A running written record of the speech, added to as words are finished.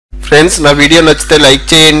Friends నా video నచ్చితే like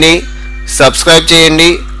చేయండి, సబ్స్క్రైబ్ చేయండి,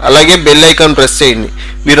 అలాగే బెల్ ఐకాన్ ప్రెస్ చేయండి.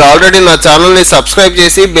 మీరు ఆల్రెడీ నా ఛానల్ని సబ్స్క్రైబ్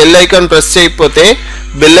చేసి బెల్ ఐకాన్ ప్రెస్ చేయకపోతే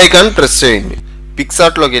బెల్ ఐకాన్ ప్రెస్ చేయండి.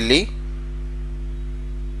 పిక్సార్ట్లోకి వెళ్ళి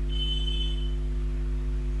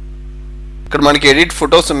ఇక్కడ మనకి ఎడిట్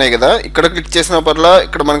ఫొటోస్ ఉన్నాయి కదా, ఇక్కడ క్లిక్ చేసిన పర్లా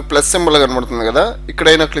ఇక్కడ మనకి ప్లస్ సింబల్ కనబడుతుంది కదా,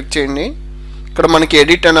 ఇక్కడైనా క్లిక్ చేయండి. ఇక్కడ మనకి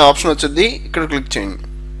ఎడిట్ అనే ఆప్షన్ వచ్చింది, ఇక్కడ క్లిక్ చేయండి.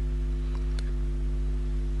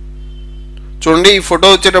 చూడండి ఈ ఫోటో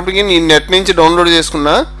వచ్చేటప్పటికి నేను నెట్ నుంచి డౌన్లోడ్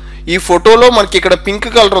చేసుకున్నా. ఈ ఫోటోలో మనకి ఇక్కడ పింక్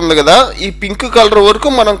కలర్ ఉంది కదా, ఈ పింక్ కలర్ వరకు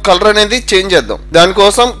మనం కలర్ అనేది చేంజ్ చేద్దాం.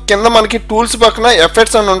 దానికోసం కింద మనకి టూల్స్ పక్కన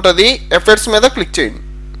ఎఫెక్ట్స్ అని ఉంటుంది, ఎఫెక్ట్స్ మీద క్లిక్ చేయండి.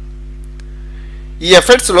 ఈ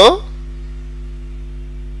ఎఫెక్ట్స్లో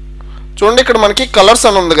చూడండి ఇక్కడ మనకి కలర్స్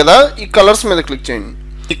అని ఉంది కదా, ఈ కలర్స్ మీద క్లిక్ చేయండి.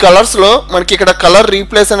 ఈ కలర్స్లో మనకి ఇక్కడ కలర్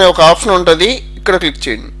రీప్లేస్ అనే ఒక ఆప్షన్ ఉంటుంది, ఇక్కడ క్లిక్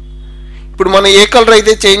చేయండి. ఇప్పుడు మనం ఏ కలర్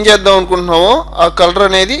అయితే చేంజ్ చేద్దాం అనుకుంటున్నామో ఆ కలర్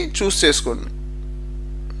అనేది చూస్ చేసుకోండి.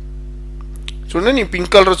 చూడండి నేను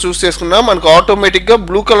పింక్ కలర్ చూస్ చేసుకున్నా, మనకు ఆటోమేటిక్గా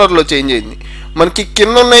బ్లూ కలర్లో చేంజ్ అయింది. మనకి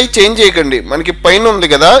కింద ఉన్నాయి చేంజ్ చేయకండి, మనకి పైన ఉంది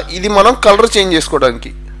కదా ఇది మనం కలర్ చేంజ్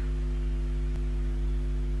చేసుకోవడానికి.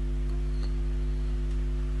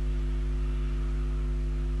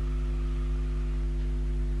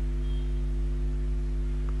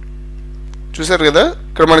 చూసారు కదా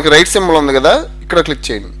ఇక్కడ మనకి రైట్ సింబల్ ఉంది కదా, ఇక్కడ క్లిక్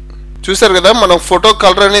చేయండి. చూసారు కదా మనం ఫోటో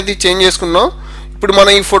కలర్ అనేది చేంజ్ చేసుకున్నాం. ఇప్పుడు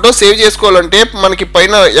మనం ఈ ఫోటో సేవ్ చేసుకోవాలంటే మనకి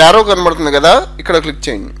పైన యారో కనబడుతుంది కదా, ఇక్కడ క్లిక్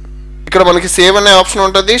చేయండి. ఇక్కడ మనకి సేవ్ అనే ఆప్షన్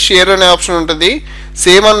ఉంటుంది, షేర్ అనే ఆప్షన్ ఉంటుంది.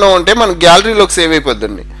 సేవ్ అన్నాం అంటే మన గ్యాలరీలోకి సేవ్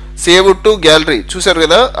అయిపోద్దండి, సేవ్ టు గ్యాలరీ. చూసారు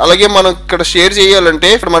కదా అలాగే మనం ఇక్కడ షేర్ చేయాలంటే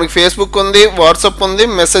ఇక్కడ మనకి ఫేస్బుక్ ఉంది, వాట్సాప్ ఉంది,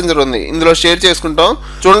 మెసెంజర్ ఉంది, ఇందులో షేర్ చేసుకుంటాం.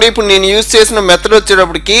 చూడండి ఇప్పుడు నేను యూజ్ చేసిన మెథడ్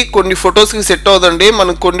వచ్చేటప్పటికి కొన్ని ఫొటోస్కి సెట్ అవుతుంది.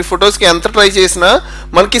 మనం కొన్ని ఫొటోస్కి ఎంత ట్రై చేసినా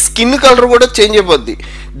మనకి స్కిన్ కలర్ కూడా చేంజ్ అయిపోద్ది.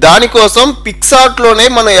 దానికోసం పిక్సార్ట్లోనే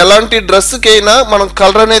మనం ఎలాంటి డ్రెస్కైనా మనం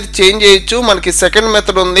కలర్ అనేది చేంజ్ చేయొచ్చు. మనకి సెకండ్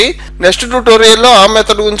మెథడ్ ఉంది, నెక్స్ట్ ట్యూటోరియల్లో ఆ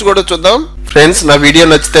మెథడ్ గురించి కూడా చూద్దాం. ఫ్రెండ్స్ నా వీడియో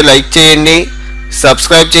నచ్చితే లైక్ చేయండి,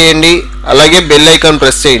 సబ్స్క్రైబ్ చేయండి, అలాగే బెల్ ఐకాన్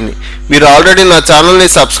ప్రెస్ చేయండి. మీరు ఆల్రెడీ నా ఛానల్ని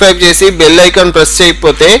సబ్స్క్రైబ్ చేసి బెల్ ఐకాన్ ప్రెస్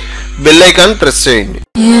చేయకపోతే బెల్ ఐకాన్ ప్రెస్ చేయండి.